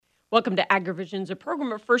Welcome to AgriVisions, a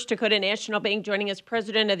program of First Dakota National Bank. Joining us,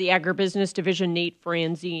 President of the Agribusiness Division, Nate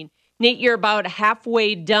Franzen. Nate, you're about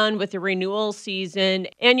halfway done with the renewal season,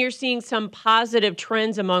 and you're seeing some positive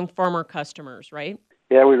trends among farmer customers, right?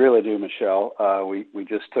 Yeah, we really do, Michelle. We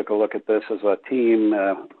just took a look at this as a team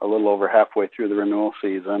a little over halfway through the renewal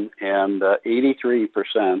season, and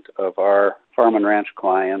 83% of our farm and ranch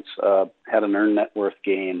clients had an earned net worth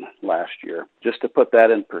gain last year. Just to put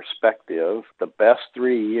that in perspective, the best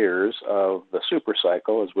 3 years of the super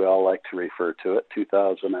cycle, as we all like to refer to it,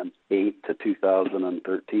 2008 to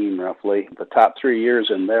 2013 roughly, the top 3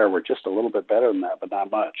 years in there were just a little bit better than that, but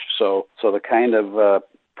not much. So the kind of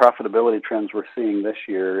profitability trends we're seeing this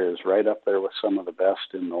year is right up there with some of the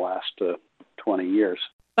best in the last 20 years.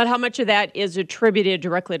 But how much of that is attributed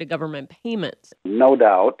directly to government payments? No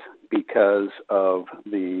doubt, because of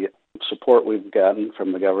the support we've gotten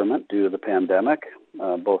from the government due to the pandemic,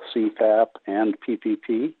 both CFAP and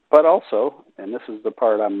PPP, but also, and this is the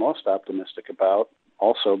part I'm most optimistic about,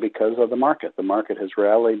 also because of the market. The market has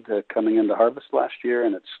rallied coming into harvest last year,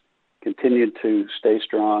 and it's continued to stay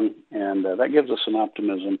strong, and that gives us some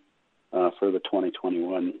optimism for the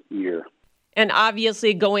 2021 year. And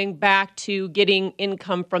obviously going back to getting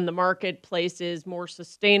income from the marketplace is more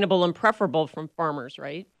sustainable and preferable from farmers,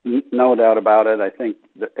 right? No doubt about it. I think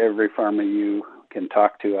that every farmer you can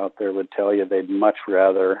talk to out there would tell you they'd much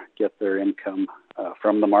rather get their income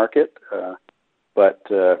from the market. But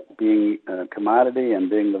being a commodity and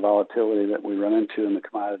being the volatility that we run into in the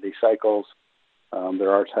commodity cycles,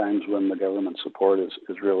 there are times when the government support is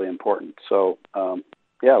really important. So,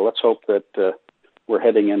 let's hope that we're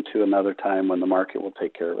heading into another time when the market will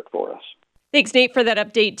take care of it for us. Thanks, Nate, for that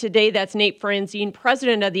update today. That's Nate Franzen,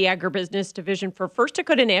 President of the Agribusiness Division for First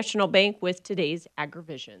Dakota National Bank with today's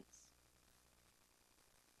AgriVisions.